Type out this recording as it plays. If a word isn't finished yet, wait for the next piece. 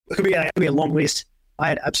it could be a long list. I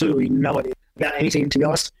had absolutely no idea about anything, to be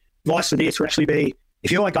honest. Advice for this would actually be,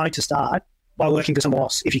 if you're going to start by working for someone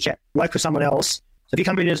else, if you can, work for someone else. So if you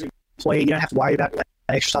come in as an employee, you don't have to worry about that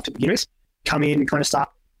extra stuff to begin with. Come in, kind of start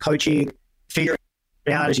coaching, figure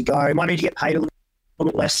it out as you go. It might mean you get paid a little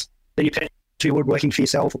bit less than you potentially would working for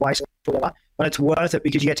yourself or by yourself or whatever, but it's worth it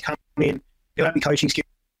because you get to come in, build up your coaching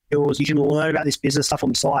skills, you can learn about this business stuff on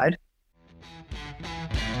the side.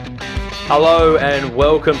 Hello and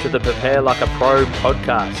welcome to the Prepare Like a Pro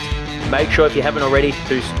podcast. Make sure if you haven't already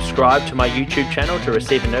to subscribe to my YouTube channel to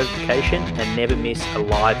receive a notification and never miss a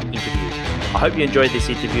live interview. I hope you enjoyed this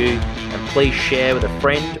interview and please share with a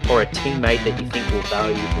friend or a teammate that you think will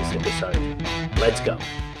value this episode. Let's go.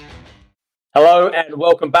 Hello and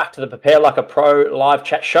welcome back to the Prepare Like a Pro live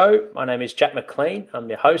chat show. My name is Jack McLean. I'm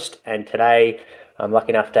your host, and today I'm lucky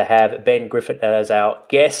enough to have Ben Griffin as our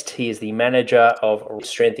guest. He is the manager of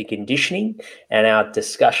strength and conditioning, and our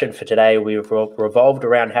discussion for today we've revolved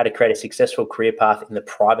around how to create a successful career path in the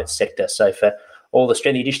private sector. So for all the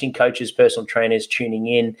strength and conditioning coaches, personal trainers tuning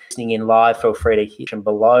in, listening in live, feel free to hit them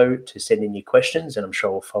below to send in your questions, and I'm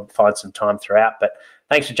sure we'll find some time throughout. But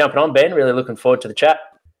thanks for jumping on, Ben. Really looking forward to the chat.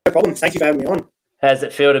 No problem. Thank you for having me on. How does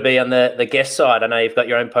it feel to be on the guest side? I know you've got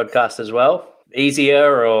your own podcast as well.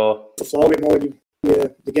 Easier or? To flow a bit more.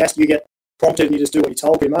 The guest, you get prompted and you just do what you're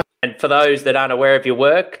told pretty much. And for those that aren't aware of your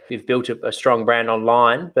work, you've built a strong brand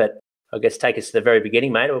online, but I guess take us to the very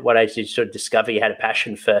beginning, mate. What age did you sort of discover you had a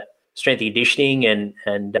passion for strength and conditioning and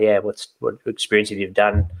what experience have you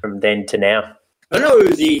done from then to now? I don't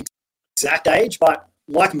know the exact age, but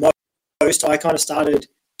like most, I kind of started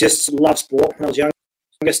just love sport when I was young.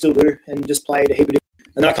 I still do, and just played a heap of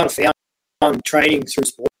different. And then I kind of found training through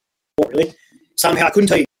sport, really. Somehow, I couldn't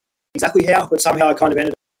tell you exactly how, but somehow I kind of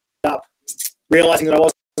ended up realising that I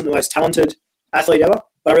wasn't the most talented athlete ever.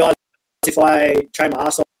 But I realised if I trained my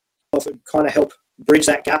ass off, it would kind of help bridge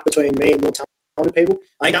that gap between me and more talented people.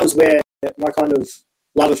 I think that was where my kind of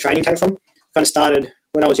love of training came from. Kind of started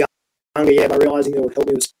when I was younger, by realising it would help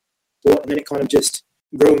me with sport, and then it kind of just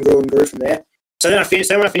grew and grew and grew from there. So then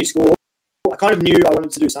when I finished school, I kind of knew I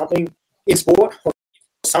wanted to do something in sport, or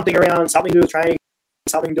something to do with training,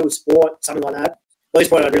 something to do with sport, something like that. At this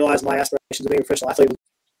point, I realised my aspirations of being a professional athlete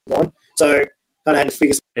was on. So I kind of had to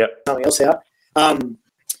figure something else out. I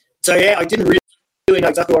didn't really know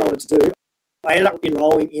exactly what I wanted to do. I ended up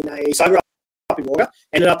enrolling so I grew up in Wagga,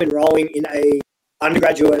 ended up enrolling in a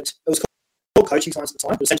undergraduate, it was called coaching science at the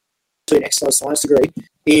time, but essentially an exercise science degree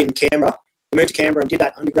in Canberra. I moved to Canberra and did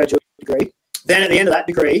that undergraduate degree. Then at the end of that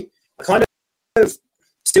degree, I kind of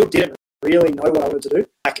still didn't really know what I wanted to do.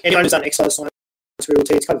 Like anyone who's done exercise science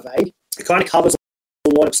RealFITT, it's kind of vague. It kind of covers a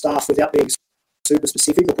lot of stuff without being super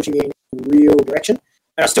specific or pushing me in a real direction.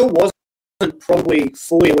 And I still wasn't probably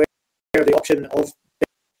fully aware of the option of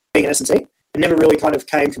being an S&C. It never really kind of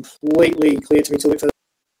came completely clear to me until a bit further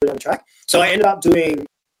down the track. So I ended up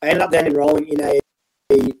then enrolling in a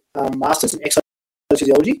master's in exercise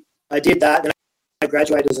physiology. I did that, then I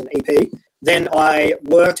graduated as an EP. Then I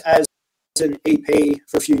worked as an EP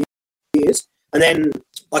for a few years. And then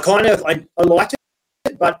I liked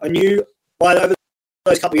it, but I knew by over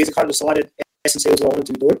those couple of years, I kind of decided S&C was what I wanted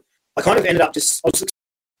to be doing. I kind of ended up I was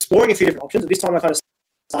exploring a few different options. At this time, I kind of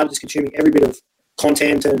started just consuming every bit of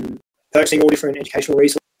content and purchasing all different educational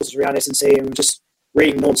resources around S&C and just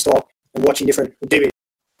reading non-stop and watching different DVDs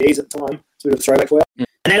at the time. It's a bit of a throwback for you.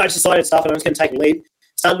 And then I just decided stuff and I was going to take a leap.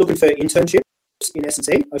 Started looking for internships in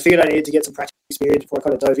S&C. I figured I needed to get some practical experience before I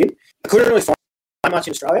kind of dove in. I couldn't really find much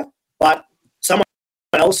in Australia, but someone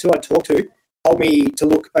else who I talked to told me to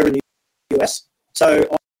look over in the US. So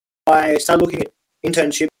I started looking at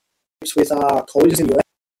internships with colleges in the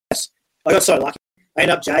US. I got so lucky. I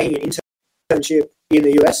ended up jagging an internship in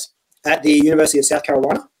the US at the University of South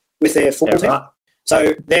Carolina with their football team. Right.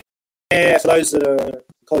 So they're, for those that are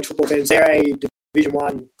college football fans, they're a Division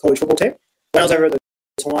I college football team. When I was over there at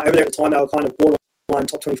the time, they were kind of borderline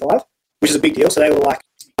top 25, which is a big deal. So they were like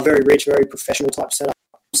a very rich, very professional type setup.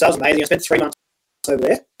 So that was amazing. I spent 3 months over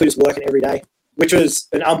there, just working every day, which was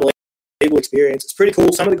an unbelievable experience. It's pretty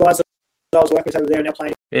cool. Some of the guys that I was working with over there are now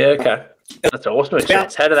playing. Yeah, okay. That's an awesome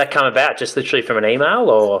experience. How did that come about? Just literally from an email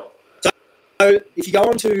or? So if you go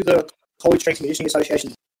onto the College Strength and Conditioning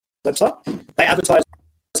Association website, they advertise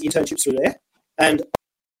internships through there. And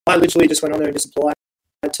I literally just went on there and just applied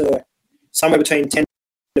to somewhere between 10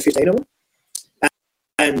 to 15 of them.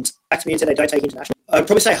 And back to me and said they don't take international. I'd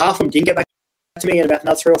probably say half of them didn't get back to me, and about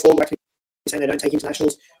another 3 or 4 back to me saying they don't take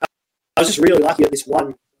internationals. I was just really lucky that this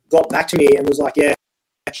one got back to me and was like, yeah,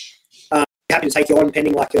 happy to take you on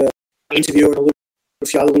pending like a interview and a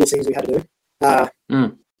few other little things we had to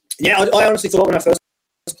do. Yeah, I honestly thought when I first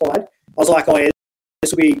applied, I was like, oh, yeah,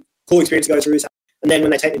 this will be a cool experience to go through. And then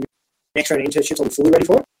when they take the next round of internships, I'll be fully ready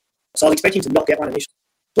for it. So I was expecting to not get one initially.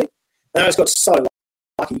 And I just got so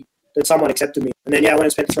lucky that someone accepted me. And then, I went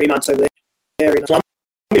and spent 3 months over there in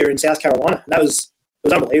Columbia in South Carolina. It was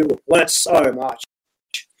unbelievable. I learned so much.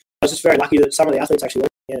 I was just very lucky that some of the athletes actually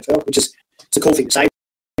went to the NFL, which is it's a cool thing to say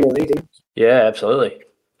more than anything. Yeah, absolutely.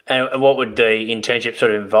 And what would the internship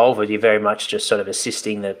sort of involve? Were you very much just sort of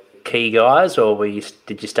assisting the key guys, or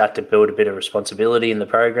did you start to build a bit of responsibility in the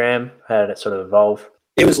program? How did it sort of evolve?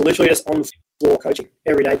 It was literally just on the floor coaching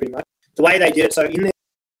every day pretty much. The way they did it, so in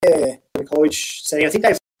their college setting, I think they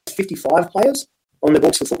have 55 players on the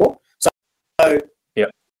books for football. So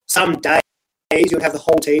some days you would have the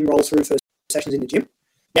whole team roll through for sessions in the gym.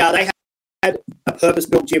 Now, they had a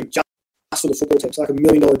purpose-built gym just for the football team. So like $1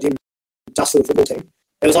 million gym just for the football team.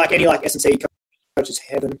 It was like any like S&C coach's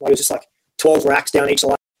heaven. Like it was just like 12 racks down each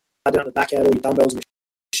side, down at the back, had all your dumbbells and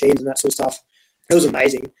machines and that sort of stuff. It was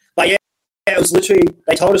amazing. But it was literally,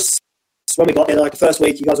 they told us when we got there, like the first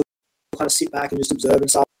week, you guys will kind of sit back and just observe and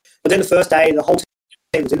stuff. But then the first day, the whole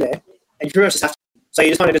team was in there, and you pretty much just have to. So you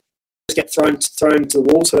just kind of just get thrown to the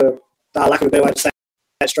walls, for lack of a better way to say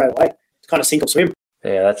that, straight away. To kind of sink or swim.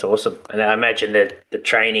 Yeah, that's awesome. And I imagine that the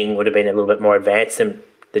training would have been a little bit more advanced than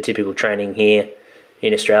the typical training here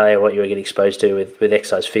in Australia, what you were getting exposed to with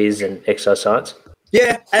exercise phys and exercise science.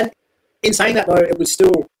 Yeah, and in saying that, though, it was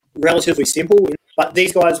still relatively simple. But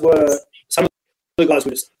these guys were, some of the guys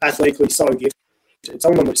were just athletically so gifted.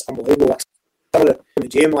 Some of them were just unbelievable. Like some of the in the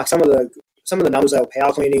gym, like some of the numbers they were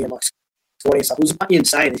power cleaning and like squatting and stuff. It was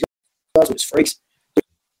insane. These guys were just freaks,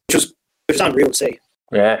 which was unreal to see.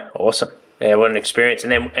 Yeah, awesome. Yeah, what an experience.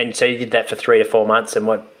 And so you did that for 3 to 4 months, and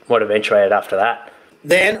what eventuated after that?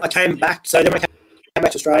 Then I came back. So then I came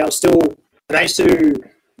back to Australia. I managed to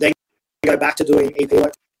then go back to doing EP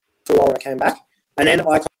work for a while when I came back. And then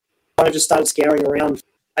I kind of just started scouring around.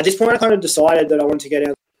 At this point, I kind of decided that I wanted to get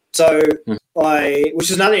out. So which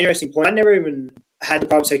is another interesting point. I never even had the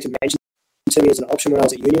private sector mentioned to me as an option when I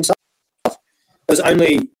was at uni and stuff. It was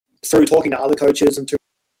only through talking to other coaches and through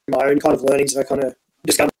my own kind of learnings that I kind of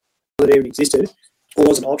discovered that it even existed or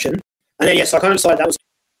was an option. And then, so I kind of decided that was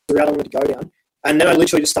the route I wanted to go down. And then I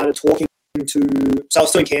literally just started talking so I was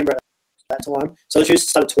still in Canberra at that time. So I just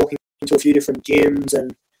started talking to a few different gyms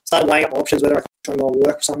and started weighing up options, whether I could try and go and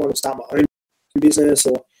work for someone or start my own business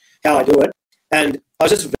or how I do it. And I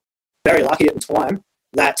was just very lucky at the time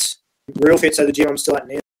that RealFITT, so the gym I'm still at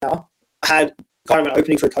now, had kind of an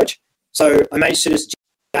opening for a coach. So I managed to just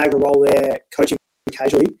jag a role there, coaching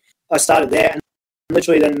casually. I started there, and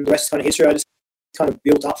literally then the rest is kind of history. I just kind of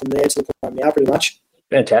built up from there to the point I'm now, pretty much.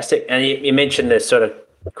 Fantastic. And you mentioned the sort of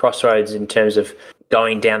crossroads in terms of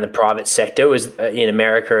going down the private sector. Was in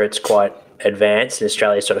America, it's quite advanced, and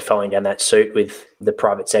Australia sort of following down that suit with the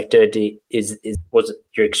private sector. Was it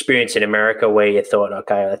your experience in America where you thought,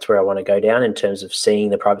 okay, that's where I want to go down in terms of seeing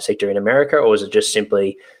the private sector in America, or was it just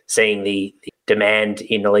simply seeing the demand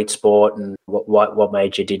in elite sport, and what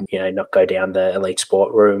made you didn't not go down the elite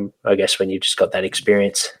sport room, I guess, when you just got that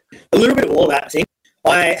experience? A little bit of all of that, I think.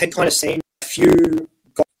 I had kind of seen a few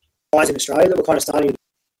guys in Australia that were kind of starting to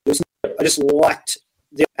do something. I just liked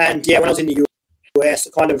when I was in the US,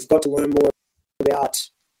 I kind of got to learn more about,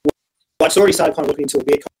 I'd already started kind of looking into a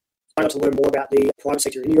bit, kind of to learn more about the private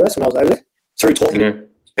sector in the US when I was over there, through talking to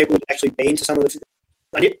people who'd actually been to some of the,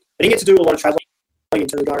 I didn't get to do a lot of traveling in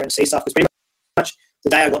terms of going around and see stuff, because pretty much the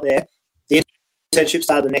day I got there, the internship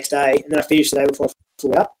started the next day, and then I finished the day before I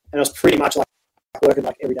flew out, and I was pretty much like working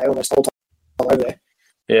like every day almost the whole time over there.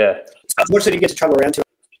 Yeah. So unfortunately, I didn't get to travel around too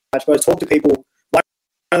much, but I talked to people, like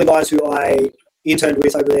one of the guys who I interned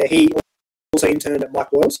with over there, he also interned at Mike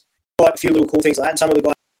Boyle's. Quite a few little cool things like that, and some of the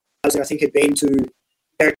guys I think had been to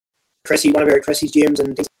Eric Cressy, one of Eric Cressy's gyms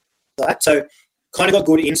and things like that. So kind of got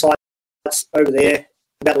good insights over there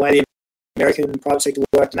about the way the American private sector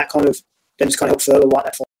worked, and that kind of then just kind of helped further light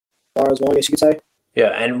that fire as well, I guess you could say. Yeah,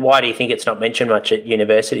 and why do you think it's not mentioned much at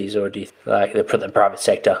universities, or do you like the private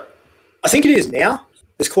sector? I think it is now.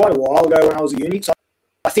 It's quite a while ago when I was at uni, so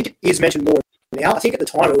I think it is mentioned more now. I think at the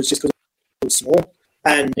time it was just because it was small,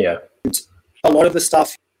 and a lot of the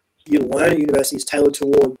stuff you learn at university is tailored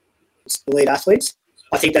towards elite athletes.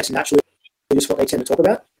 I think that's naturally just what they tend to talk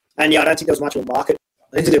about. And I don't think there was much of a market.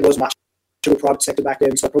 I don't think there was much of a private sector back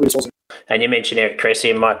then, so it probably just wasn't. And you mentioned Eric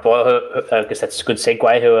Cressy and Mike Boyle, I guess that's a good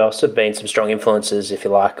segue, who else have been some strong influences, if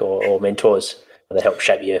you like, or mentors that help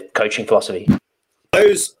shape your coaching philosophy?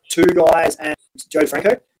 Those two guys and Joe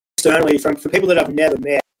Franco, externally, for people that I've never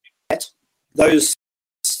met, those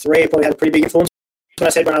three probably had a pretty big influence. When I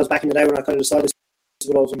said when I was back in the day when I kind of decided this is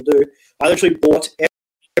what I was going to do, I literally bought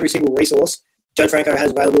every single resource Joe Franco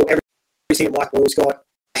has available. Everything at Mike Wall's got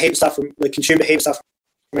a heap of stuff from, we consumed a heap of stuff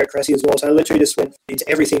from Eric Cressy as well. So I literally just went into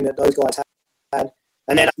everything that those guys had.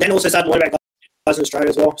 And then also started learning about guys in Australia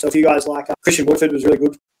as well. So a few guys like Christian Woodford was really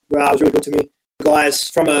good. Was really good to me. Guys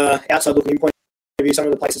from a outside looking in point of view, some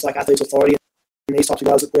of the places like Athletes Authority and these types of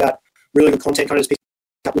guys that put out really good content, kind of just pick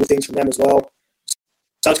up little things from them as well.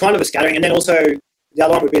 So it's kind of a scattering. And then also the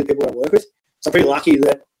other one would be the people that I work with. So I'm pretty lucky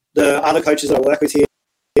that the other coaches that I work with here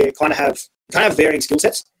kind of have varying skill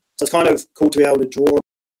sets. So it's kind of cool to be able to draw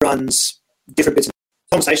runs, different bits of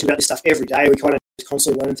conversation about this stuff every day. We kind of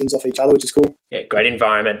constantly learn things off each other, which is cool. Yeah, great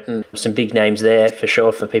environment and some big names there for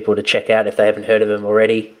sure for people to check out if they haven't heard of them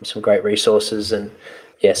already. Some great resources and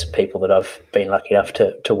yes, people that I've been lucky enough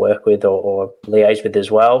to work with or liaise with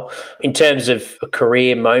as well. In terms of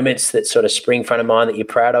career moments that sort of spring front of mind that you're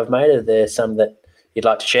proud of, mate, are there some that you'd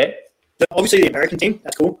like to share? Obviously the American team,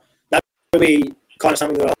 that's cool. That would be kind of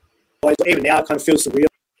something that even now it kind of feels surreal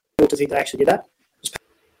to think they actually did that. Just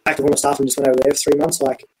packed up all my stuff and just went over there for 3 months.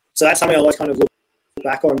 So that's something I always kind of look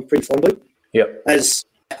back on pretty fondly. Yep. As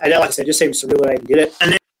like I said, it just seems surreal that I even did it.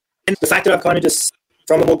 And then the fact that I've kind of just,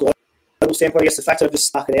 from a more global standpoint, I guess the fact that I've just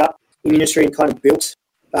stuck it out in the industry and kind of built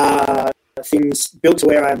things, built to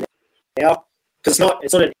where I am now. Because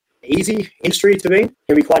it's not an easy industry to be in. It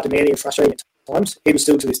can be quite demanding and frustrating at times, even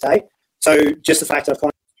still to this day. So just the fact that I've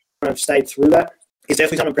kind of stayed through that is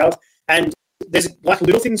definitely something I'm proud of. And there's like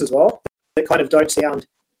little things as well that kind of don't sound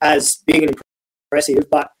as big and impressive.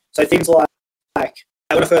 But so things like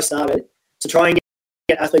when I first started, to try and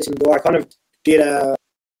get athletes in the door, I kind of did a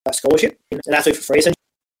scholarship, an athlete for free essentially.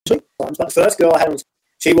 But the first girl I had,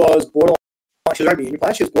 she was borderline, she was a rugby union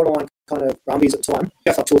player, she was borderline kind of brumbies at the time,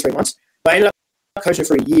 for like 2 or 3 months. But I ended up coaching her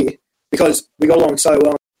for a year because we got along so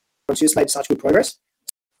well and she just made such good progress.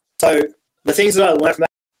 So the things that I learned from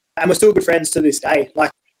that, and we're still good friends to this day,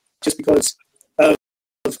 like just because of,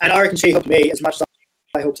 and I reckon she helped me as much as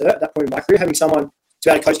I helped her at that point in my career, having someone to be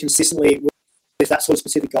able to coach consistently with that sort of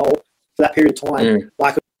specific goal for that period of time,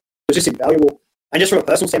 like it was just invaluable. And just from a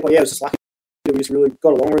personal standpoint, yeah, it was just lucky that we just really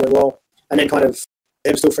got along really well, and then kind of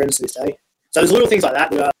they're still friends to this day. So there's little things like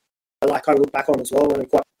that that I like kind of look back on as well, and I'm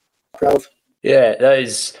quite proud of. Yeah,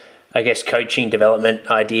 those, I guess, coaching development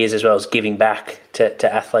ideas as well as giving back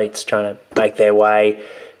to athletes trying to make their way.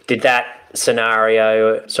 Did that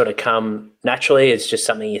scenario sort of come naturally? It's just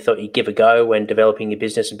something you thought you'd give a go when developing your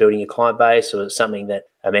business and building your client base, or something that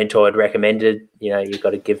a mentor had recommended? You know, you've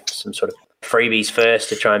got to give some sort of freebies first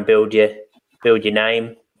to try and build your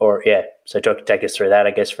name, or so take us through that,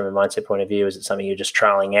 I guess, from a mindset point of view. Is it something you're just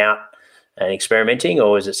trialing out and experimenting,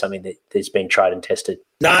 or is it something that's been tried and tested?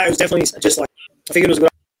 No, it was definitely just like, I figured it was a good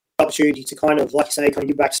opportunity to kind of, like you say, kind of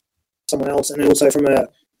give back to someone else, and then also from a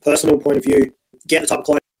personal point of view, get the type of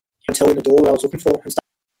clientele in the door that I was looking for and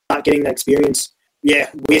start getting that experience,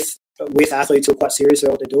 with athletes who are quite serious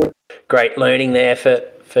about what they're doing. Great learning there for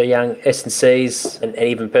young S&Cs and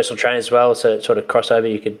even personal trainers as well. So sort of crossover,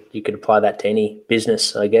 you could apply that to any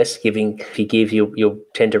business, I guess. If you give, you'll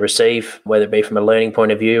tend to receive, whether it be from a learning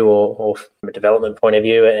point of view or from a development point of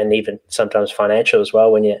view, and even sometimes financial as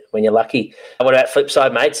well when you're lucky. What about flip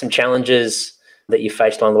side, mate? Some challenges that you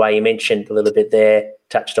faced along the way? You mentioned a little bit there,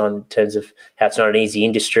 touched on in terms of how it's not an easy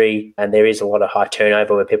industry and there is a lot of high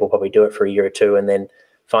turnover where people probably do it for a year or two and then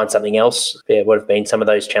find something else. Yeah, what have been some of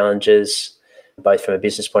those challenges, both from a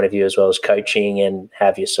business point of view as well as coaching, and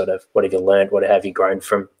what have you learned? What have you grown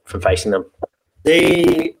from facing them?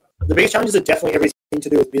 The biggest challenges are definitely everything to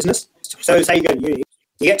do with business. So say you go to uni,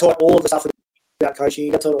 you get taught all of the stuff about coaching,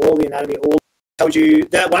 you get taught all the anatomy, all told you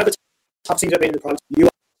that one of the tough things about being in the private, you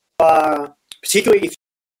are, particularly if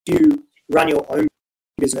you run your own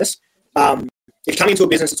business, if you come into a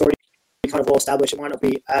business that's already kind of well established, it might not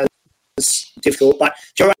be as difficult. But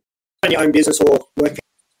if you're running your own business or working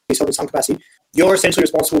for yourself in some capacity, you're essentially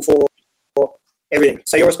responsible for everything.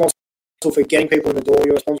 So you're responsible for getting people in the door,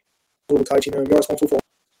 you're responsible for coaching them, you're responsible for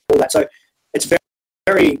all that. So it's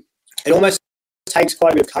very, it almost takes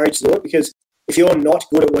quite a bit of courage to do it, because if you're not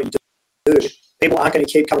good at what you do, people aren't going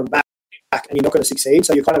to keep coming back and you're not going to succeed.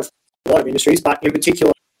 So you're kind of, a lot of industries, but in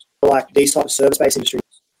particular, like these types of service-based industries,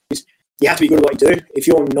 you have to be good at what you do. If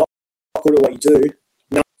you're not good at what you do,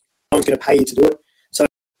 no one's going to pay you to do it. So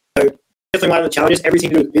definitely one of the challenges, everything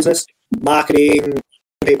to do with business, marketing,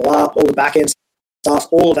 people up, all the back-end stuff,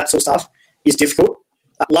 all of that sort of stuff is difficult.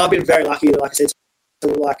 I've been very lucky that, like I said,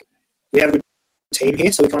 we have a good team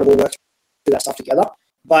here, so we kind of all work through that stuff together.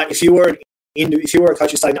 But if you were a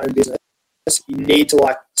coach who's starting your own business, you need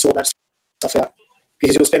to sort that stuff out,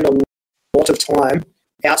 because you'll spend a lot of time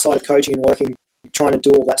outside of coaching and working, trying to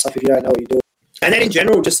do all that stuff if you don't know what you're doing. And then in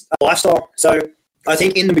general, just a lifestyle. So I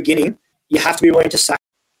think in the beginning, you have to be willing to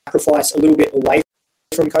sacrifice a little bit away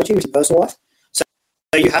from coaching with your personal life. So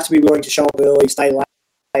you have to be willing to show up early, stay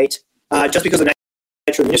late, just because of the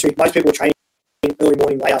nature of the industry. Most people are training early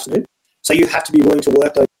morning, late afternoon. So you have to be willing to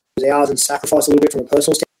work those hours and sacrifice a little bit from a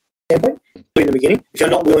personal standpoint in the beginning. If you're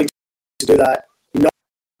not willing to do that, you're not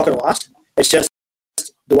going to last. It's just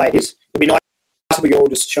the way it is. It'd be nice if we could all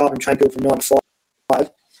just show up and train people from 9 to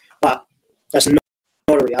 5, but that's not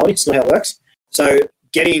a reality. It's not how it works. So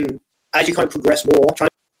as you kind of progress more, trying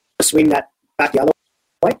to swing that back the other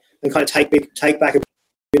way and kind of take back a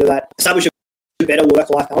bit of that, establish a better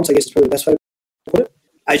work-life balance, I guess is probably the best way to put it,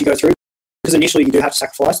 as you go through. Because initially you do have to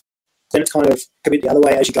sacrifice, then it's kind of a bit the other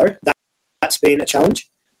way as you go. That's been a challenge.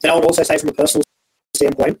 Then I would also say from a personal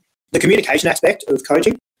standpoint, the communication aspect of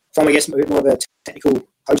coaching, from I guess more of a technical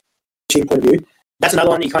coaching point of view, that's another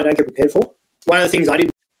one that you kind of don't get prepared for. One of the things I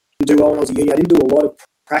didn't do well when I was at uni, I didn't do a lot of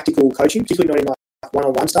practical coaching, particularly not in like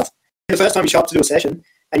one-on-one stuff. The first time you show up to do a session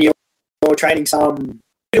and you're training a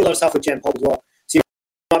lot of stuff with Gen Pop as well. So you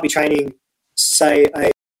might be training, say,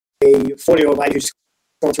 a 40-year-old lady who's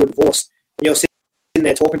gone through a divorce, and you're sitting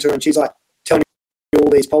there talking to her and she's like telling you all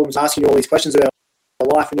these problems, asking you all these questions about her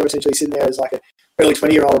life, and you're essentially sitting there as like a early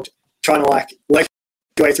 20-year-old trying to like work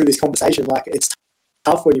your way through this conversation. Like, it's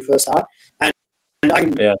tough when you first start. And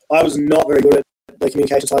I was not very good at the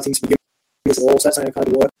communication side of things to begin with at all, so that's something I kind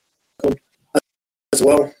of work on as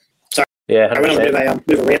well. So yeah, I went on a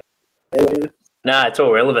bit of a rant there. No, it's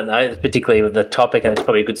all relevant though, particularly with the topic, and it's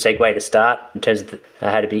probably a good segue to start in terms of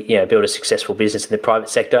how to build a successful business in the private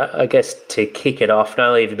sector. I guess to kick it off, not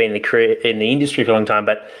only have you been in the industry for a long time,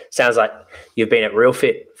 but it sounds like you've been at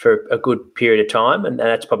RealFITT for a good period of time, and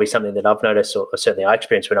that's probably something that I've noticed, or certainly I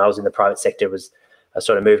experienced when I was in the private sector, was I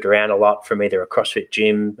sort of moved around a lot from either a CrossFit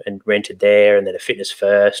gym and rented there, and then a Fitness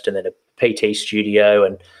First, and then a PT studio.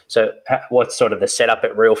 And so what's sort of the setup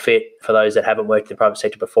at RealFITT for those that haven't worked in the private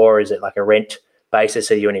sector before? Is it like a rent basis?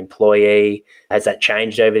 Are you an employee? Has that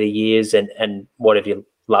changed over the years? And what have you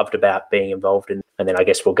loved about being involved in? And then I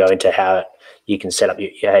guess we'll go into how you can set up,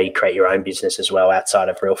 how you create your own business as well outside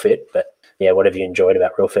of RealFITT. But yeah, what have you enjoyed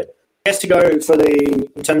about RealFITT? I guess to go in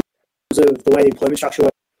terms of the way the employment structure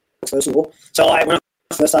works, first of all. So when I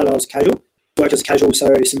first started, I was casual. Worked as a casual,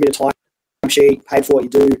 so submit a time sheet, paid for what you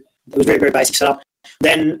do. It was very, very basic setup.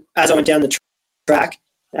 Then as I went down the track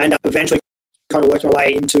and eventually kind of worked my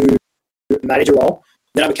way into manager role,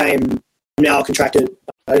 then I became now contracted,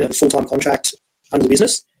 a full-time contract under the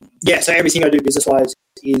business. Yeah, so everything I do business-wise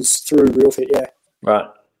is through RealFITT, yeah. Right.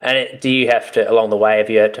 And do you have to, along the way, have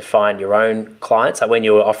you had to find your own clients? Like when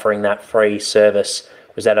you were offering that free service,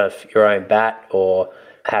 was that of your own bat, or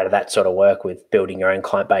how did that sort of work with building your own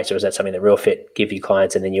client base? Or is that something that RealFITT give you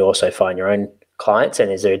clients and then you also find your own clients?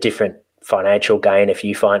 And is there a different financial gain if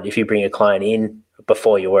you bring a client in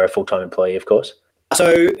before you were a full-time employee, of course? So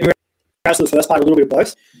in regards to the first part, a little bit of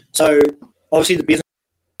both. So obviously the business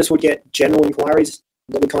would get general inquiries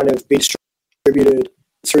that would kind of be distributed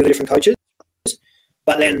through the different coaches.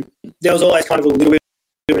 But then there was always kind of a little bit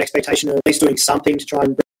of an expectation of at least doing something to try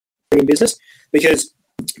and bring in business, because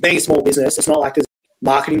being a small business, it's not like there's a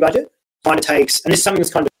marketing budget. It kind of takes, and this is something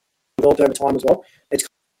that's kind of developed over time as well, it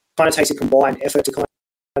kind of takes a combined effort to kind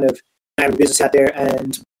of have a business out there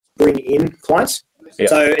and bring in clients. Yeah.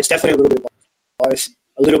 So it's definitely a little bit of both,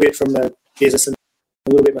 a little bit from the business and a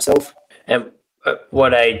little bit myself. And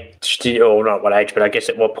what age or not what age, but I guess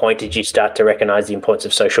at what point did you start to recognise the importance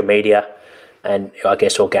of social media and I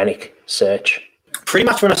guess organic search? Pretty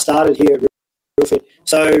much when I started here at RealFITT.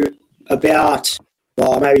 So about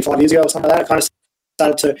maybe 5 years ago or something like that, I kind of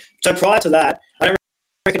started to. So prior to that, I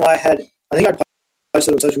reckon I think I'd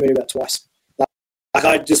posted on social media about twice.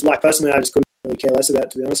 Personally, I just couldn't really care less about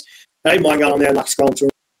it, to be honest. I didn't mind going on there and scrolling through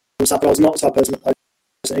and stuff, but I was not the type of person that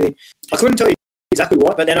posted anything. I couldn't tell you exactly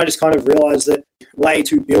what, but then I just kind of realised that way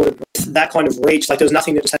to build that kind of reach, there was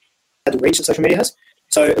nothing that just had the reach that social media has.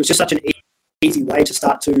 So it was just such an easy way to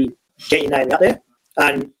start to get your name out there,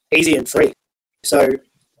 and easy and free. So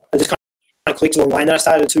I just kind of clicked along the way, and then I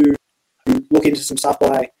started to look into some stuff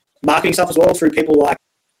by marketing stuff as well through people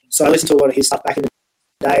so I listened to a lot of his stuff back in the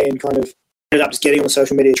day and kind of ended up just getting on the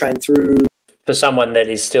social media train through. For someone that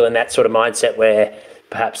is still in that sort of mindset where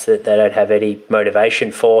perhaps that they don't have any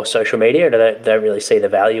motivation for social media, or they don't really see the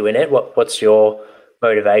value in it, what's your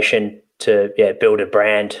motivation to build a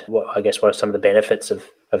brand? What are some of the benefits of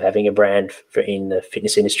having a brand in the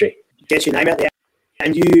fitness industry? Get your name out there,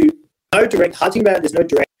 and hard thing about it, there's no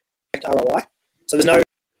direct ROI. So it's not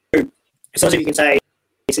as if you can sit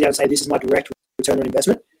down and say, this is my direct return on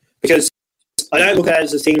investment, because I don't look at it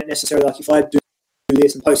as a thing that necessarily, if I do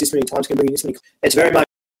this and post this many times, can bring in this many. It's very much,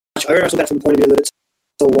 I very much look at it from the point of view that it's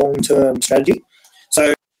a long-term strategy.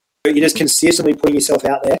 So you're just consistently putting yourself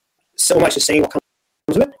out there, so much just seeing what comes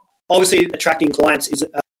of it. Obviously, attracting clients is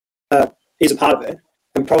a part of it,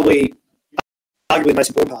 and probably arguably the most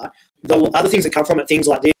important part. The other things that come from it, things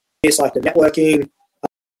like this, like the networking,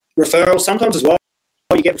 referrals, sometimes as well.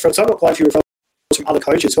 You get referrals. So I've got quite a few referrals from other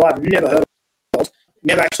coaches who I've never heard of,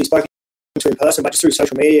 never actually spoken to in person, but just through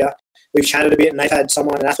social media. We've chatted a bit, and they've had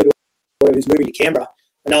someone, an athlete who's moving to Canberra,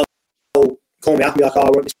 and they'll call me up and be like, "Oh, I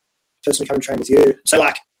want this person to come and train with you." So,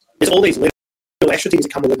 like, there's all these little extra things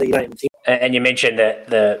that come with it that you don't even think. And you mentioned that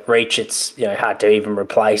the reach, it's hard to even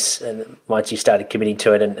replace. And once you started committing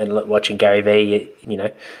to it and watching Gary Vee,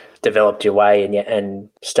 you developed your way and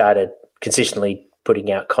started consistently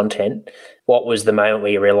putting out content. What was the moment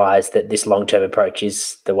where you realised that this long-term approach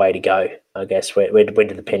is the way to go? I guess when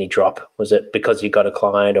did the penny drop? Was it because you got a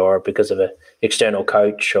client, or because of an external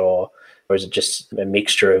coach, or is it just a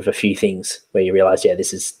mixture of a few things where you realised,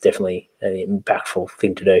 this is definitely an impactful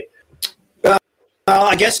thing to do?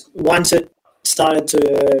 I guess once it started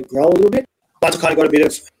to grow a little bit, once I kind of got a bit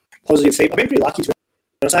of positive feedback, I've been pretty lucky to be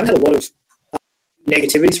honest. I haven't had a lot of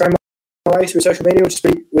negativity thrown my way through social media,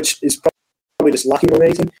 which is probably just lucky more than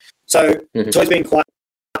anything. So it's always been quite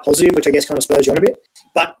positive, which I guess kind of spurs you on a bit.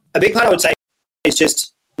 But a big part I would say is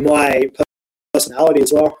just my personality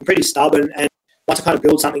as well. I'm pretty stubborn, and once I kind of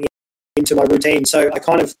build something into my routine, so I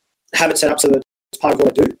kind of have it set up so that it's part of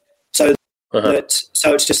what I do. So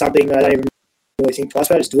so it's just something that I don't even really think twice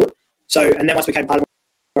about, just do it. So, and then once it became part of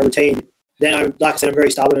my routine, then like I said, I'm very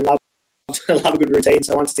stubborn and love a good routine.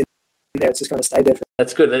 So once it's in there, it's just kind of stayed there.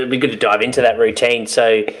 That's good. It'd be good to dive into that routine.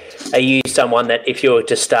 So are you someone that if you were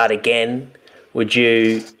to start again, would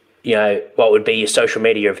you, what would be your social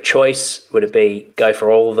media of choice? Would it be go for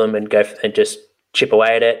all of them and just chip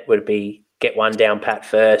away at it? Would it be get one down pat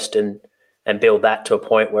first and build that to a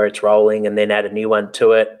point where it's rolling and then add a new one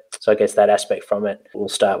to it? So I guess that aspect from it we'll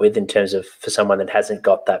start with, in terms of for someone that hasn't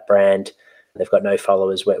got that brand, they've got no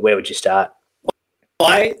followers, where would you start?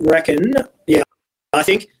 I reckon, I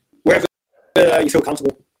think wherever you feel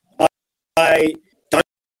comfortable. I don't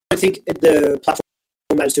think the platform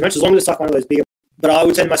matters too much, as long as it's like one of those bigger. But I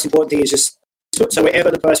would say the most important thing is just, so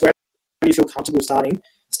wherever you feel comfortable starting,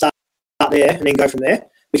 start there and then go from there.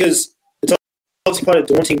 Because it's obviously quite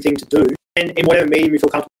a daunting thing to do. And in whatever medium you feel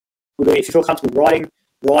comfortable doing, if you feel comfortable writing,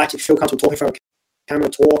 write. If you feel comfortable talking from a camera,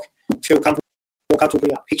 talk. If you feel comfortable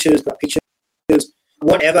putting up pictures, put up pictures,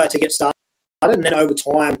 whatever to get started. And then over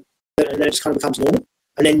time, and then it just kind of becomes normal.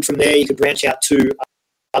 And then from there, you could branch out to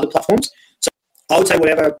other platforms. So I would say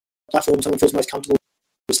whatever platform someone feels most comfortable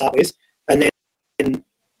to start with, and then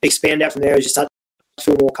expand out from there as you start to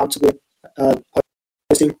feel more comfortable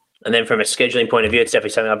posting. And then from a scheduling point of view, it's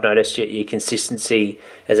definitely something I've noticed your consistency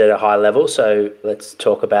is at a high level. So let's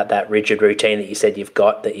talk about that rigid routine that you said you've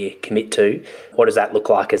got, that you commit to. What does that look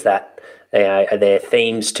like? Is that, are there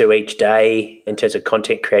themes to each day in terms of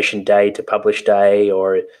content creation day to publish day,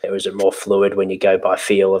 or is it more fluid when you go by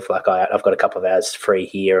feel of like, I've got a couple of hours free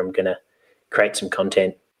here, I'm going to create some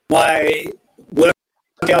content? My work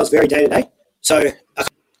hours vary day to day. So I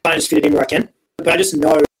kind of just fit it in where I can. But I just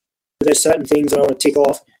know there's certain things that I want to tick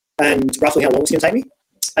off and roughly how long it's going to take me.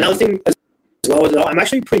 Another thing as well is that I'm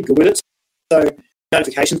actually pretty good with it. So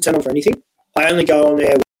notifications turn on for anything. I only go on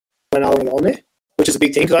there when I want to go on there, which is a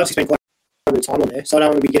big thing because I obviously spend quite a bit of time on there. So I don't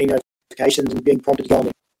want to be getting notifications and being prompted to go on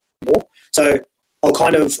there more. So I'll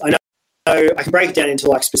kind of, I know I can break it down into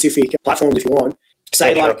like specific platforms if you want.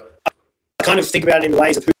 Say like, I kind of think about it in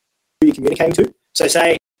ways of who you're communicating to. So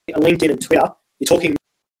say on LinkedIn and Twitter, you're talking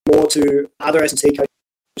more to other S&C coaches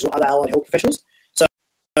or other allied health professionals. So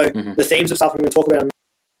the themes of stuff I'm going to talk about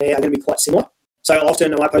there are going to be quite similar. So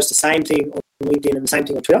often I might post the same thing on LinkedIn and the same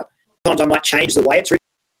thing on Twitter. Sometimes I might change the way it's written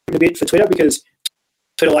a bit for Twitter because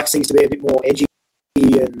Twitter likes things to be a bit more edgy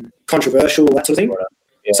and controversial, that sort of thing. But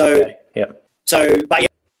it's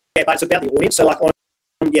about the audience. So like like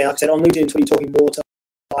I said, on LinkedIn and Twitter, you're talking more to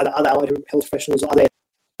either other allied health professionals or other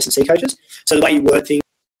S&C coaches. So the way you word things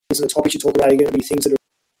and the topics you talk about are going to be things that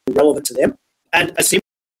are relevant to them. And a simple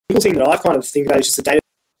thing that I kind of think about is just the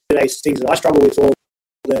day-to-day things that I struggle with, or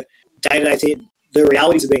the day-to-day thing, the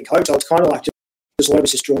realities of being coached. So it's kind of like just a lot of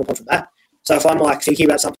it's just drawn upon from that. So if I'm like thinking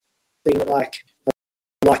about something like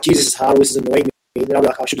Jesus is hard, or this is annoying me, then I'll be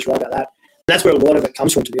like, I should just write about that. And that's where a lot of it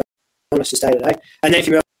comes from, to be honest, just day-to-day. And then if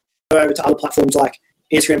you go over to other platforms like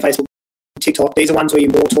Instagram, Facebook, TikTok, these are ones where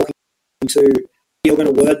you're more talking to, you're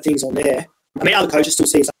going to word things on there. I mean, other coaches still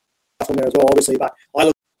see stuff on there as well, obviously, but I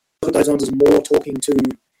look at those ones as more talking to,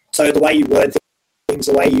 so the way you word things,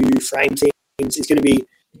 the way you frame things is going to be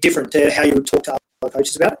different to how you would talk to other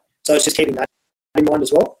coaches about it. So it's just keeping that in mind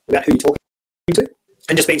as well, about who you're talking to.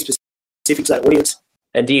 and just being specific to that audience.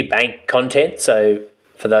 And do you bank content? So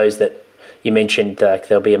for those that you mentioned,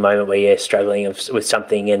 there'll be a moment where you're struggling with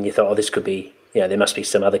something and you thought, oh, this could be, there must be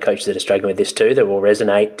some other coaches that are struggling with this too that will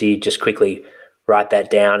resonate. Do you just quickly write that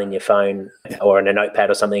down in your phone or in a notepad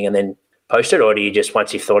or something and then post it? Or do you just,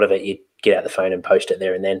 once you've thought of it, you get out the phone and post it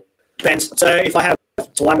there and then? Depends. So if I have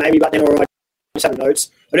time, maybe, but then or I just have notes.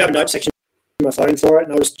 I do have a note section on my phone for it,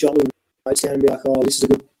 and I'll just jot little notes down and be like, oh, this is a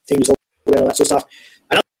good thing to talk about, all that sort of stuff.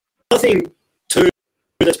 Another thing too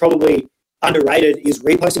that's probably underrated is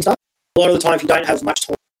reposting stuff. A lot of the time, if you don't have much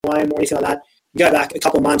time or anything like that, you go back a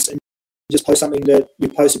couple of months and just post something that you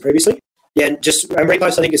posted previously. Yeah, and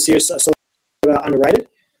repost, I think, is serious, sort of underrated,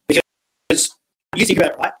 because you think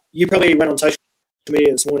about it, right? You probably went on social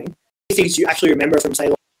media this morning. Things you actually remember from,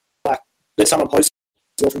 say, like that someone posted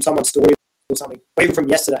or from someone's story or something, or even from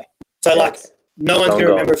yesterday. So, like, no one's going to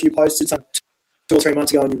remember if you posted something 2 or 3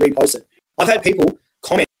 months ago and you reposted. I've had people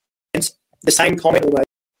comment the same comment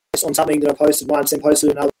almost on something that I posted once and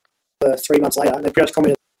posted another 3 months later, and they pretty much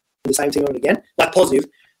commented the same thing on it again, like positive,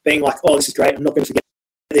 being like, "Oh, this is great. I'm not going to forget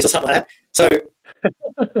this," or something like that. So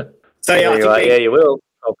yeah, yeah, you will.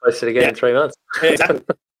 I'll post it again in 3 months. Yeah, exactly.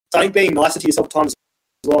 So I think being nicer to yourself at times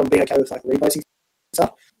as well, and being okay with like reposting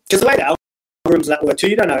stuff, because the way the algorithms that work too,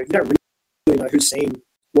 you don't really know who's seen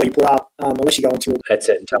what you put up unless you go into at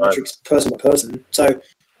certain metrics person by person. So,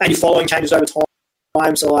 and your following changes over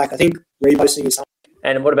time. So, like, I think reposting is something.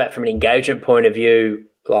 And what about from an engagement point of view?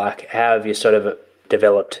 Like, how have you sort of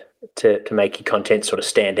developed to make your content sort of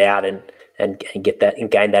stand out and get that and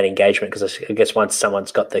gain that engagement? Because I guess once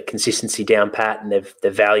someone's got the consistency down pat and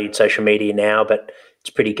they've valued social media now, but it's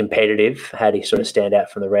pretty competitive. How do you sort of stand out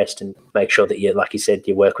from the rest and make sure that you, like you said,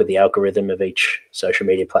 you work with the algorithm of each social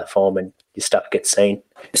media platform and your stuff gets seen?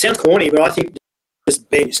 It sounds corny, but I think just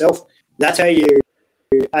being yourself, that's how you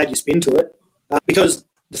add your spin to it. Because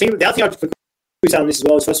the other thing I'd say on this as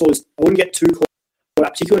well is, first of all, I wouldn't get too caught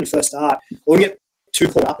up, particularly when you first start. I wouldn't get too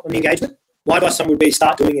caught up on the engagement. My advice to someone would be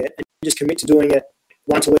start doing it and just commit to doing it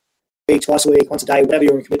once a week, twice a week, once a day, whatever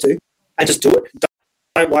you want to commit to, and just do it.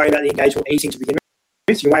 Don't worry about the engagement or anything to begin with.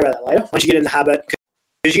 You can worry about that later. Once you get in the habit,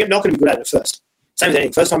 because you're not going to be good at it first. Same as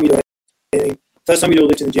anything. First time you do anything, first time you do a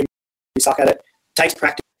lift in the gym, you suck at it. It takes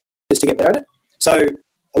practice to get better at it. So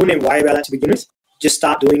I wouldn't even worry about that to begin with. Just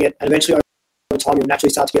start doing it, and eventually over time you'll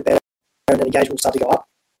naturally start to get better, and then engagement will start to go up.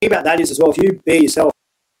 The thing about that is as well, if you be yourself,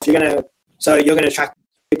 you're going to attract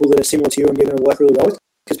people that are similar to you, and you're going to work really well with,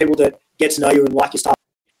 because people that get to know you and like your stuff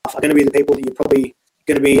are going to be the people that you're probably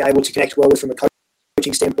going to be able to connect well with from a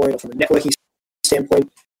coaching standpoint or from a networking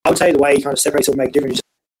standpoint. I would say the way you kind of separate yourself and make a difference is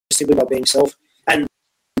just simply by being yourself. And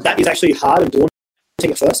that is actually hard and daunting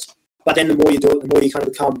at first. But then the more you do it, the more you kind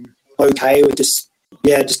of become okay with just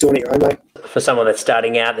doing it your own way. For someone that's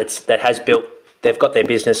starting out, they've got their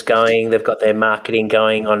business going, they've got their marketing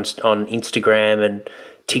going on Instagram and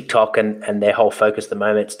TikTok, and their whole focus at the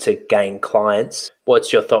moment is to gain clients.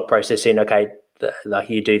 What's your thought process in, okay, like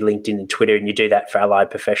you do LinkedIn and Twitter and you do that for allied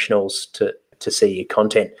professionals to see your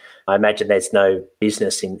content? I imagine there's no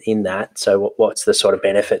business in that. So what's the sort of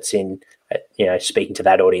benefits in, speaking to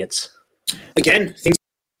that audience? Again, things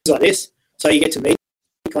like this. So you get to meet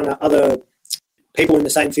kind of other people in the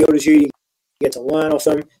same field as you get to learn off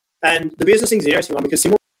them. And the business thing's an interesting one, because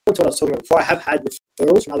similar to what I was talking about before, I have had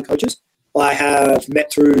referrals from other coaches. I have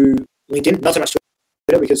met through LinkedIn, not so much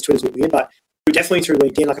Twitter because Twitter's a bit weird, but definitely through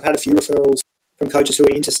LinkedIn. Like, I've had a few referrals from coaches who are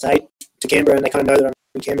interstate to Canberra, and they kind of know that I'm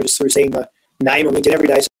in Canberra just through seeing the name on LinkedIn every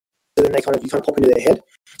day. So then you kind of pop into their head.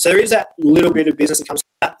 So there is that little bit of business that comes.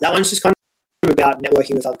 That one's just kind of about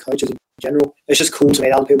networking with other coaches in general. It's just cool to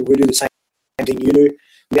meet other people who do the same thing you do,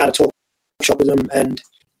 be able to talk shop with them, and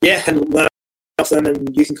learn off them,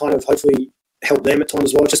 and you can kind of hopefully help them at times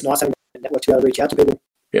as well. It's just nice having a network to be able to reach out to people.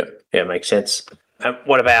 Yeah, makes sense.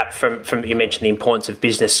 What about from you mentioned the importance of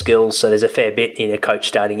business skills? So there's a fair bit in a coach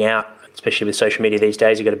starting out, especially with social media these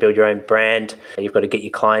days. You've got to build your own brand. You've got to get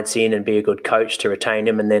your clients in and be a good coach to retain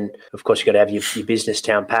them. And then, of course, you've got to have your business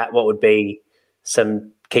down pat. What would be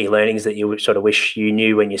some key learnings that you sort of wish you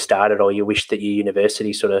knew when you started, or you wish that your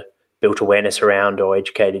university sort of built awareness around or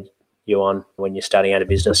educated you on when you're starting out a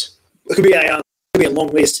business? It could be a long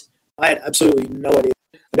list. I had absolutely no idea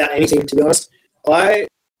about anything, to be honest. My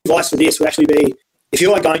advice for this would actually be, if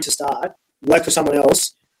you are going to start, work for someone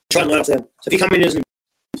else, try and learn off them. So if you come in as an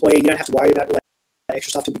employee, you don't have to worry about all that extra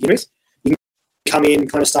stuff to begin with. You can come in,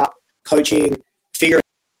 kind of start coaching, figure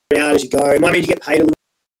it out as you go. It might mean you get paid a little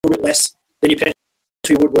bit less than you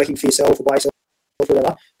potentially would working for yourself or by yourself or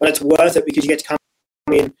whatever, but it's worth it because you get to come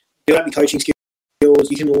in, build up your coaching skills,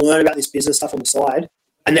 you can learn about this business stuff on the side,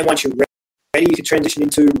 and then once you're ready, you can transition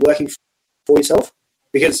into working for yourself.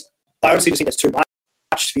 because I honestly just think that's too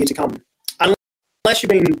much for you to come, unless you've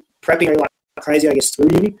been prepping like crazy, I guess, through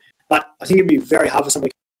uni. But I think it'd be very hard for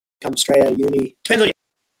somebody to come straight out of uni. Depends on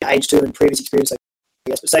your age too and previous experience, I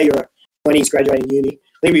guess. But say you're a 20s graduating uni,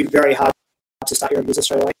 I think it'd be very hard to start your own business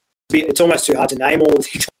straight away. It's almost too hard to name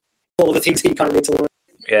all the things that you kind of need to learn.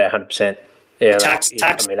 Yeah, 100%. Yeah, tax.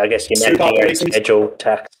 I mean, I guess you're managing your own schedule,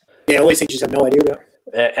 tax. Yeah, all these things you just have no idea about.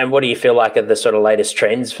 And what do you feel like are the sort of latest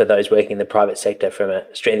trends for those working in the private sector from a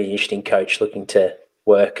strength and conditioning coach looking to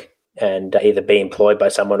work and either be employed by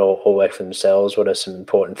someone or work for themselves? What are some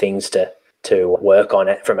important things to work on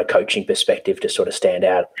it from a coaching perspective to sort of stand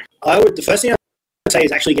out? The first thing I would say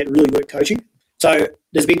is actually get really good at coaching. So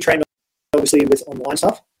there's a big trend, obviously, with online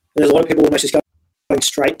stuff. And there's a lot of people almost just going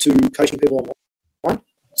straight to coaching people online.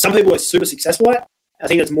 Some people are super successful at it. I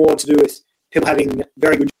think it's more to do with people having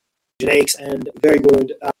very good genetics and very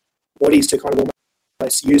good bodies to kind of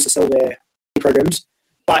almost use to sell their programs.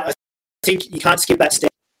 But I think you can't skip that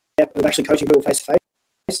step of actually coaching people face to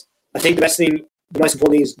face. I think the most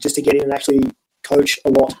important thing is just to get in and actually coach a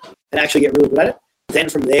lot and actually get really good at it. Then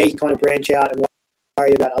from there, you kind of branch out and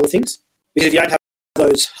worry about other things. Because if you don't have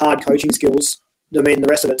those hard coaching skills, I mean, the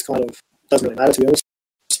rest of it kind of doesn't really matter, to be honest.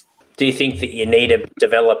 Do you think that you need to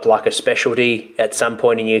develop like a specialty at some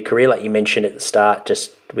point in your career? Like you mentioned at the start,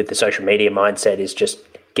 just with the social media mindset is just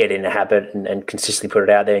get in a habit and consistently put it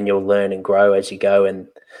out there and you'll learn and grow as you go.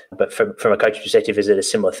 But from a coaching perspective, is it a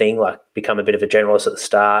similar thing? Like become a bit of a generalist at the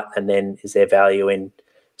start and then is there value in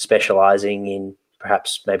specialising in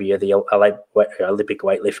perhaps maybe you're the Olympic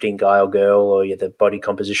weightlifting guy or girl or you're the body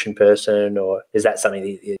composition person, or is that something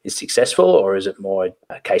that is successful or is it more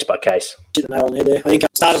case by case? Hit the nail on there. I think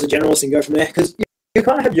start as a generalist and go from there because you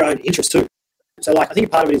kind of have your own interests too. So like I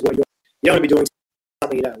think part of it is what you don't want to be doing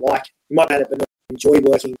something you don't like. You might have it but not enjoy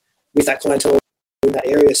working with that clientele in that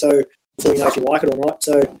area. So before you know if you like it or not.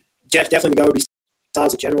 So definitely the goal would be start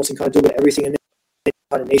as a generalist and kind of do a bit of everything and then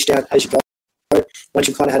kind of niche down as you go. Once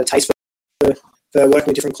you've kind of had a taste for working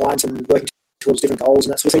with different clients and working towards different goals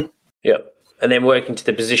and that sort of thing. Yeah. And then working to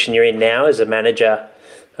the position you're in now as a manager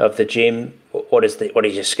of the gym, what does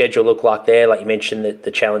your schedule look like there? Like you mentioned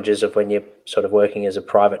the challenges of when you're sort of working as a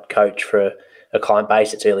private coach for a client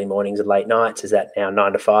base, it's early mornings and late nights. Is that now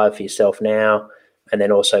 9 to 5 for yourself now? And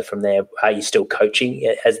then also from there, are you still coaching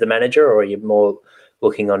as the manager or are you more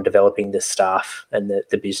looking on developing the staff and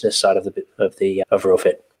the business side of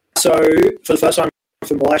RealFITT? So for the first time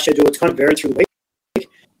for my schedule, it's kind of varied through the week.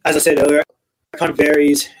 As I said earlier, it kind of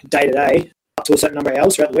varies day to day up to a certain number of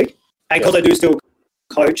hours throughout the week. And because I do still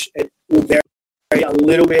coach, it will vary a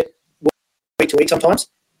little bit week to week sometimes,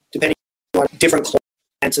 depending on different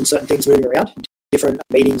clients and certain things moving around, different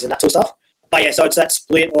meetings and that sort of stuff. But yeah, so it's that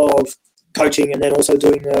split of coaching and then also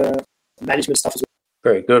doing the management stuff as well.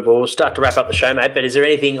 Very good. Well, we'll start to wrap up the show, mate. But is there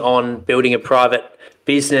anything on building a private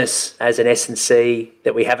business as an S&C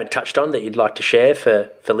that we haven't touched on that you'd like to share for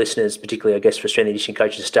listeners, particularly, I guess, for strength and conditioning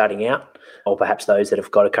coaches starting out, or perhaps those that have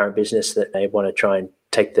got a current business that they want to try and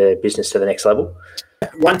take the business to the next level?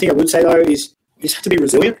 One thing I would say, though, is you just have to be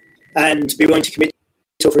resilient and be willing to commit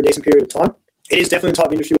to it for a decent period of time. It is definitely a type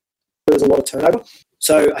of industry where there's a lot of turnover.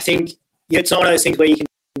 So I think it's not one of those things where you can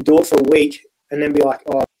do it for a week and then be like,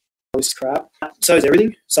 oh, this is crap. So is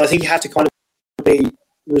everything. So I think you have to kind of be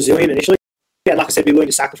resilient initially. Yeah, like I said, be willing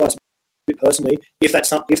to sacrifice a bit personally if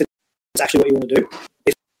it's actually what you want to do.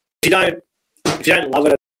 If you don't love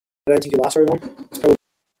it, I don't think you'll last very long. It's probably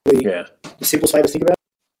the simplest way to think about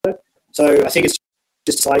it. So I think it's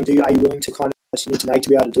just deciding, are you willing to kind of what you need to make to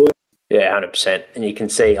be able to do it? Yeah, 100%. And you can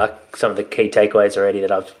see like some of the key takeaways already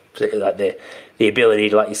that I've like the ability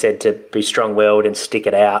to, like you said, to be strong-willed and stick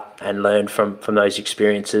it out and learn from those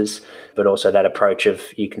experiences, but also that approach of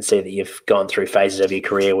you can see that you've gone through phases of your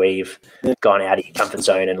career where you've gone out of your comfort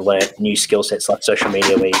zone and learned new skill sets like social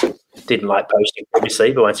media where you didn't like posting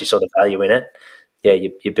previously, but once you saw the value in it, yeah,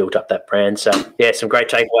 you built up that brand. So, yeah, some great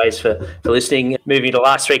takeaways for listening. Moving to the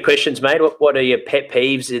last 3 questions, mate. What are your pet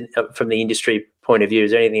peeves from the industry point of view?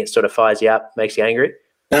 Is there anything that sort of fires you up, makes you angry?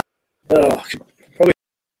 Probably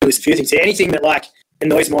there's a few things. Anything that like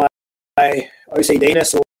annoys my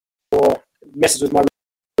OCD-ness or messes with my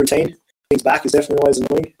routine, things back is definitely always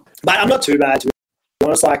annoying. But I'm not too bad, to be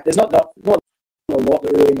honest. Like, there's not a lot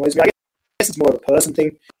that really annoys me. I guess it's more of a person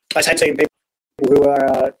thing. I hate seeing people who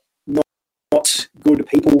are not good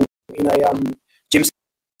people in a gym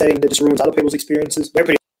setting that just ruins other people's experiences. We're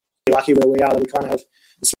pretty lucky where we are that we kind of have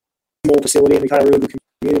a small facility and we kind of have a really good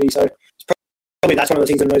community. So it's probably that's one of the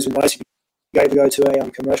things that annoys me most. If you go to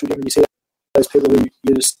a commercial gym and you see those people who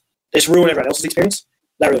you just ruin everyone else's experience,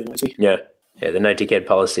 that really annoys me. Yeah, the no dickhead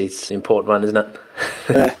policy is an important one, isn't it?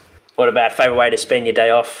 Yeah. What about favourite way to spend your day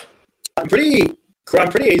off? I'm pretty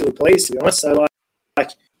easily pleased, to be honest. So like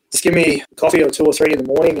just give me a coffee or 2 or 3 in the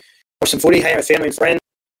morning, watch some footy, hang out with family and friends,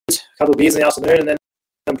 a couple of beers in the afternoon, and then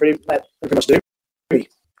I'm pretty much doomed.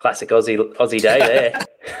 Classic Aussie day there.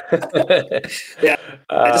 Yeah,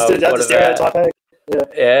 just a stereotype.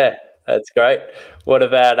 Yeah, that's great. What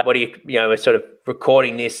do you we're sort of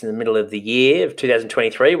recording this in the middle of the year of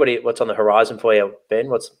 2023. What's on the horizon for you, Ben?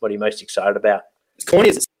 What are you most excited about? As corny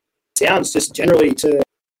as it sounds, just generally to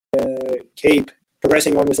keep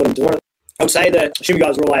progressing on with what I'm doing. I would say that, I assume you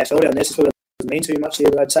guys are all AFL down there, so it doesn't mean too much here,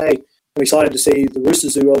 but I'd say I'm excited to see the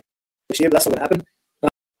Roosters do well this year, but that's not going to happen. I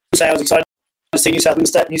would say I was excited to see New South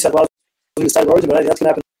Wales in the state of origin, but I don't think that's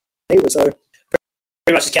going to happen either. So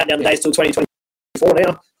pretty much just counting down the days till 2024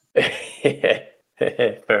 now.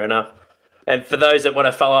 Yeah, fair enough. And for those that want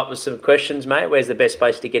to follow up with some questions, mate, where's the best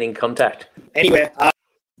place to get in contact? Anywhere.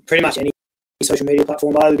 Pretty much any social media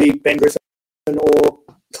platform, either be Ben Griffin or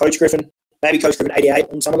Coach Griffin, maybe Coach Griffin 88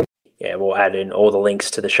 on some of them. Yeah, we'll add in all the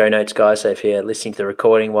links to the show notes, guys. So if you're listening to the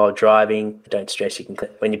recording while driving, don't stress. You can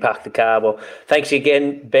click when you park the car. Well, thanks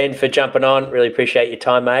again, Ben, for jumping on. Really appreciate your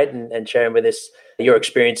time, mate, and sharing with us your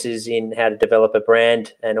experiences in how to develop a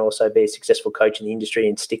brand and also be a successful coach in the industry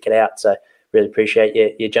and stick it out. So really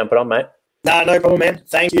appreciate you jumping on, mate. No problem, man.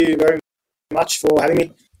 Thank you very much for having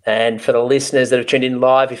me. And for the listeners that have tuned in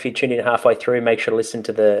live, if you tuned in halfway through, make sure to listen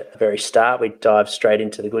to the very start. We dive straight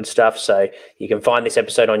into the good stuff. So you can find this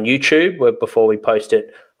episode on YouTube before we post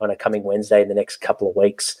it on a coming Wednesday in the next couple of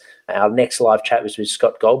weeks. Our next live chat was with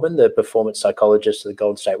Scott Goldman, the performance psychologist of the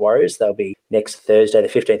Golden State Warriors. They'll be next Thursday, the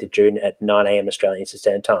 15th of June at 9 a.m. Australian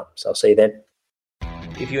Standard Time. So I'll see you then.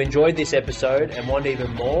 If you enjoyed this episode and want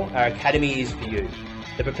even more, our academy is for you.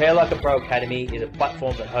 The Prepare Like a Pro Academy is a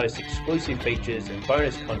platform that hosts exclusive features and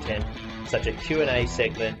bonus content such as a Q&A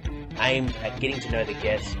segment aimed at getting to know the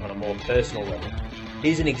guests on a more personal level.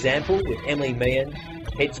 Here's an example with Emily Meehan,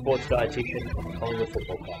 head sports dietitian of the Collingwood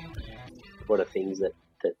Football Club. What are things that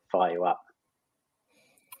fire you up?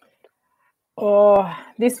 Oh,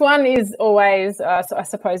 this one is always, so I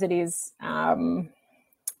suppose it is,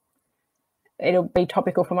 it'll be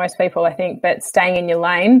topical for most people, I think, but staying in your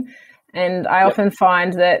lane. And I often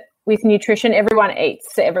find that with nutrition, everyone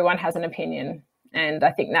eats, so everyone has an opinion. And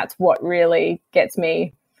I think that's what really gets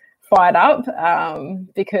me fired up,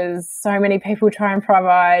 because so many people try and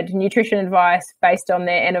provide nutrition advice based on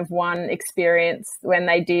their N of 1 experience when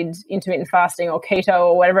they did intermittent fasting or keto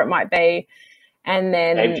or whatever it might be. And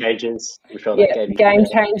then game changes, game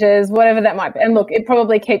changes, whatever that might be. And look, it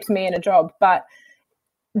probably keeps me in a job, but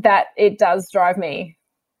that it does drive me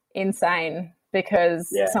insane, because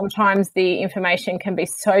sometimes the information can be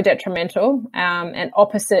so detrimental and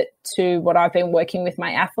opposite to what I've been working with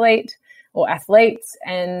my athlete or athletes,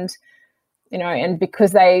 and and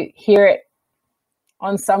because they hear it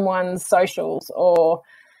on someone's socials or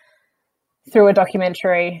through a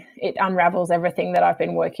documentary, it unravels everything that I've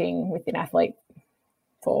been working with an athlete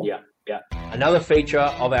for. Yeah. Another feature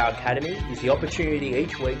of our academy is the opportunity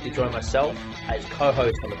each week to join myself as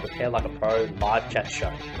co-host on the Prepare Like a Pro live chat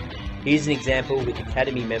show. Here's an example with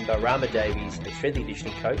Academy member Rama Davies, the strength and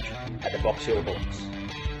conditioning coach at the Box Hill Hawks.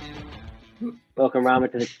 Welcome, Rama,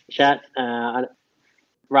 to the chat.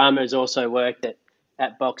 Rama has also worked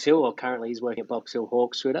at Box Hill, or currently he's working at Box Hill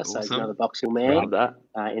Hawks with us. Awesome. So he's another Box Hill man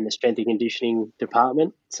in the strength and conditioning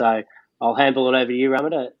department. So I'll handle it over to you, Rama,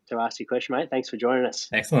 to ask your question, mate. Thanks for joining us.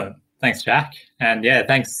 Excellent. Thanks, Jack. And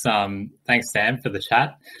thanks Sam for the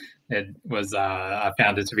chat. It was I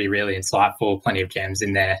found it to be really insightful, plenty of gems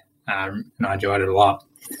in there. And I enjoyed it a lot.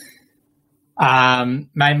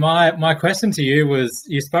 Mate, my question to you was,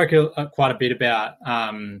 you spoke quite a bit about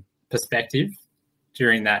perspective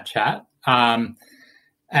during that chat.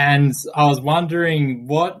 And I was wondering,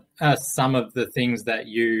 what are some of the things that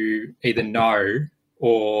you either know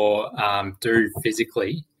or do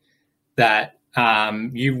physically that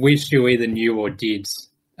you wish you either knew or did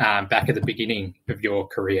back at the beginning of your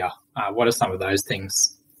career? What are some of those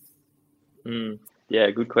things? Yeah,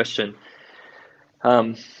 good question.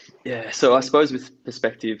 So I suppose with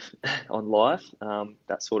perspective on life,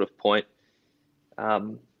 that sort of point,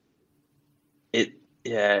 it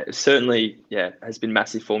certainly has been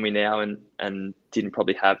massive for me now, and didn't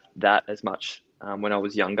probably have that as much when I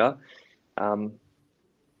was younger.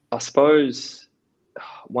 I suppose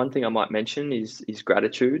one thing I might mention is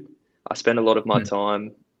gratitude. I spend a lot of my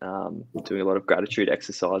time doing a lot of gratitude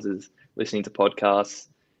exercises, listening to podcasts,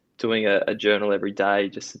 doing a journal every day,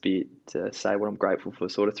 just to say what I'm grateful for,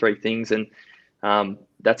 sort of 3 things. And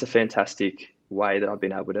that's a fantastic way that I've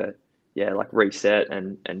been able to reset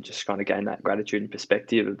and just kind of gain that gratitude and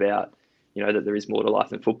perspective about you know, that there is more to life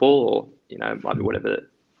than football, or, you know, might be whatever,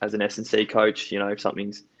 as an S&C coach, you know, if you're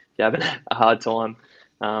having a hard time,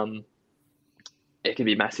 it can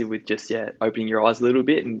be massive with just, opening your eyes a little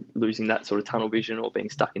bit and losing that sort of tunnel vision or being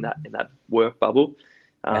stuck in that work bubble.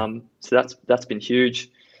 So that's been huge.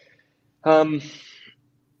 I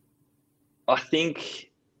think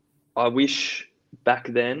I wish back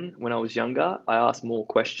then, when I was younger, I asked more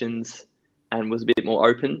questions and was a bit more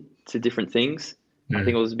open to different things. I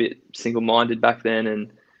think I was a bit single-minded back then,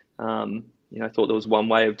 and you know, I thought there was one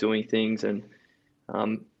way of doing things, and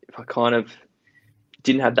if I kind of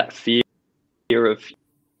didn't have that fear of,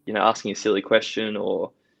 you know, asking a silly question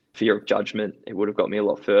or fear of judgment, it would have got me a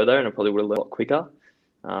lot further, and I probably would have learned a lot quicker.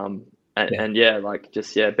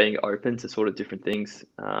 Being open to sort of different things,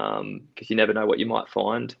 because you never know what you might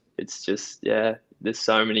find. It's just, there's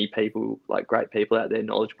so many people, like great people out there,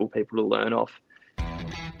 knowledgeable people to learn off.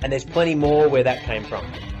 And there's plenty more where that came from.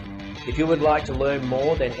 If you would like to learn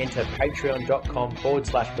more, then enter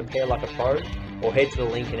patreon.com/preparelikeapro or head to the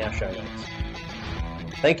link in our show notes.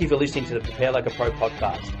 Thank you for listening to the Prepare Like a Pro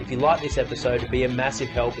podcast. If you like this episode, it'd be a massive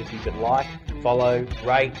help if you could like, follow,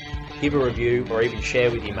 rate, give a review, or even share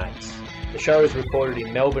with your mates. The show is recorded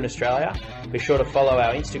in Melbourne, Australia. Be sure to follow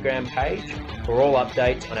our Instagram page for all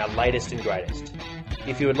updates on our latest and greatest.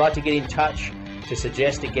 If you would like to get in touch to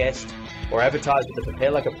suggest a guest or advertise with the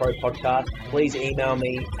Prepare Like a Pro podcast, please email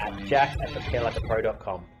me at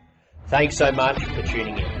jack@preparelikeapro.com. Thanks so much for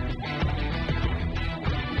tuning in.